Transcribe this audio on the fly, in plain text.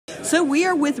So we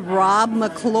are with Rob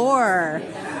McClure.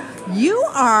 You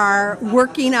are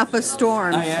working up a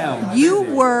storm. I am. You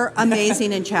were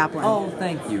amazing in Chaplin. Oh,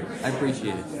 thank you. I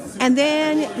appreciate it. And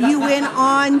then you went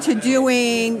on to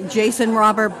doing Jason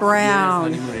Robert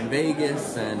Brown. Yes, Honeymoon in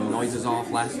Vegas and Noises Off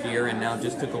last year, and now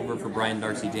just took over for Brian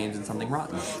Darcy James and Something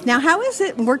Rotten. Now, how is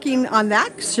it working on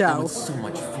that show? Oh, it's so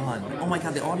much fun. Oh my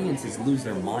God, the audiences lose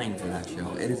their mind for that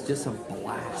show. It is just a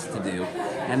blast to do.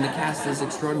 And the cast is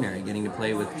extraordinary, getting to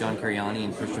play with John Cariani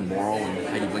and Christian Borle and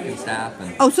Heidi Blickenstaff.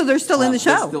 And, oh, so they're still in the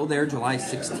show? They're still there. July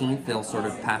 16th, they'll sort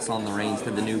of pass on the reins to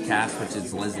the new cast, which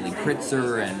is Leslie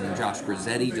Kritzer and Josh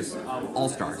Grizzetti, just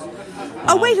all-stars.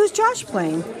 Oh, wait, who's Josh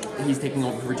playing? He's taking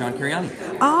over for John Cariani.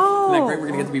 Oh. Isn't that great? We're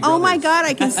going to get to be brothers. Oh, my God,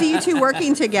 I can see you two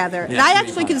working together. Yeah, and I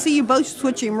actually can see you both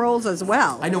switching roles as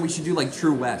well. I know, we should do like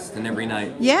True West and every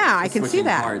night. Yeah, I can see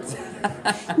that. Parts.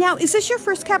 Now, is this your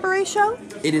first cabaret show?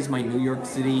 It is my New York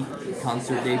City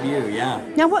concert debut, yeah.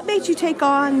 Now, what made you take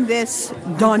on this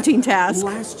daunting task?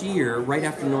 Last year, right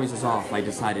after Noises Off, I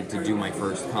decided to do my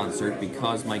first concert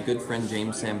because my good friend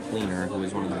James Sampliner, who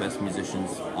is one of the best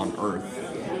musicians on earth,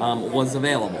 was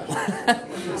available.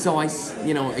 So I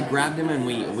grabbed him, and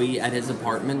we at his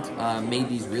apartment made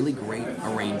these really great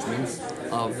arrangements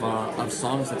of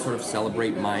songs that sort of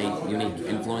celebrate my unique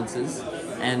influences.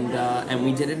 And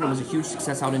we did it, and it was a huge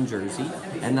success out in Jersey.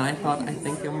 And then I thought, I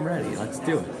think I'm ready. Let's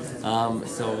do it.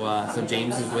 So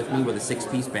James is with me with a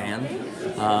 6-piece band,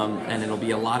 and it'll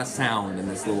be a lot of sound in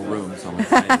this little room. So I'm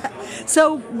excited.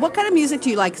 So, what kind of music do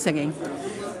you like singing?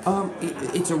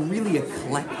 It's a really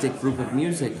eclectic group of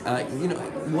music. The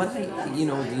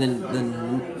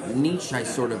niche I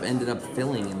sort of ended up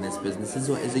filling in this business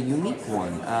is a unique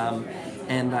one.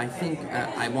 And I think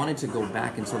I wanted to go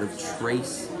back and sort of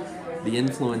trace the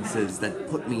influences that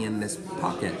put me in this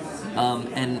pocket.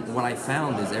 And what I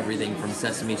found is everything from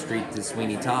Sesame Street to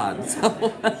Sweeney Todd.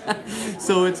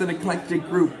 So it's an eclectic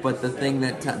group, but the thing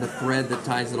that the thread that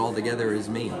ties it all together is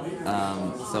me.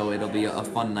 So it'll be a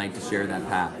fun night to share that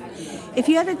path. If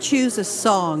you had to choose a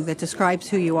song that describes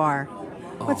who you are,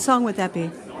 what song would that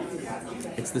be?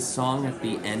 It's the song at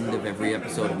the end of every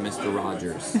episode of Mr.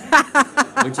 Rogers,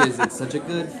 which is, it's such a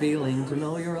good feeling to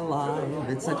know you're alive.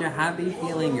 It's such a happy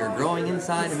feeling you're growing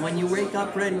inside. And when you wake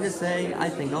up ready to say, I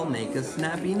think I'll make a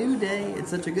snappy new day. It's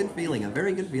such a good feeling, a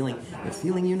very good feeling. The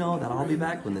feeling you know that I'll be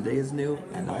back when the day is new.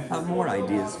 And I'll have more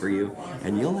ideas for you.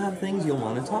 And you'll have things you'll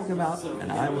want to talk about.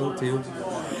 And I will too.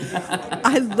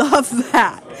 I love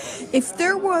that. If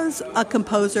there was a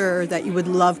composer that you would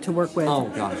love to work with,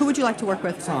 who would you like to work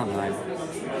with? Sondheim.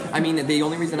 I mean, the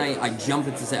only reason I jumped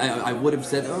to say, I would have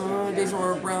said, Jason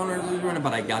Robert Brown,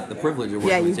 but I got the privilege of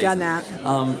working with Jason. Yeah, you've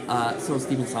done that. So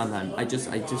Stephen Sondheim, I just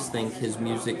think his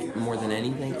music, more than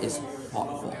anything, is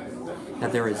thoughtful.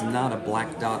 That there is not a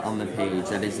black dot on the page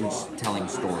that isn't telling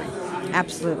story.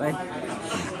 Absolutely.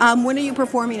 When are you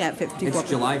performing at 54? It's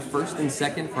July 1st and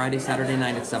 2nd, Friday, Saturday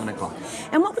night at 7 o'clock.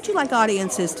 And what would you like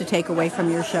audiences to take away from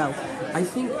your show? I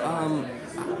think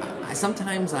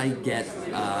sometimes I get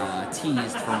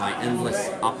teased for my endless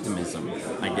optimism.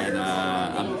 I get, people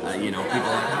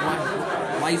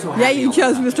like, why are you so happy? Yeah, you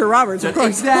chose Mr. Roberts, of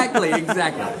course. Exactly.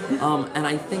 And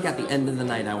I think at the end of the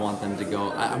night, I want them to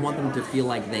go, I want them to feel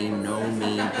like they know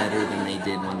me better than they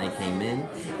did when they came in,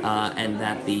 and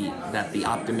that the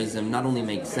optimism not only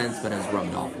makes sense, but has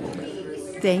rubbed off a little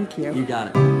bit. Thank you. You got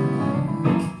it.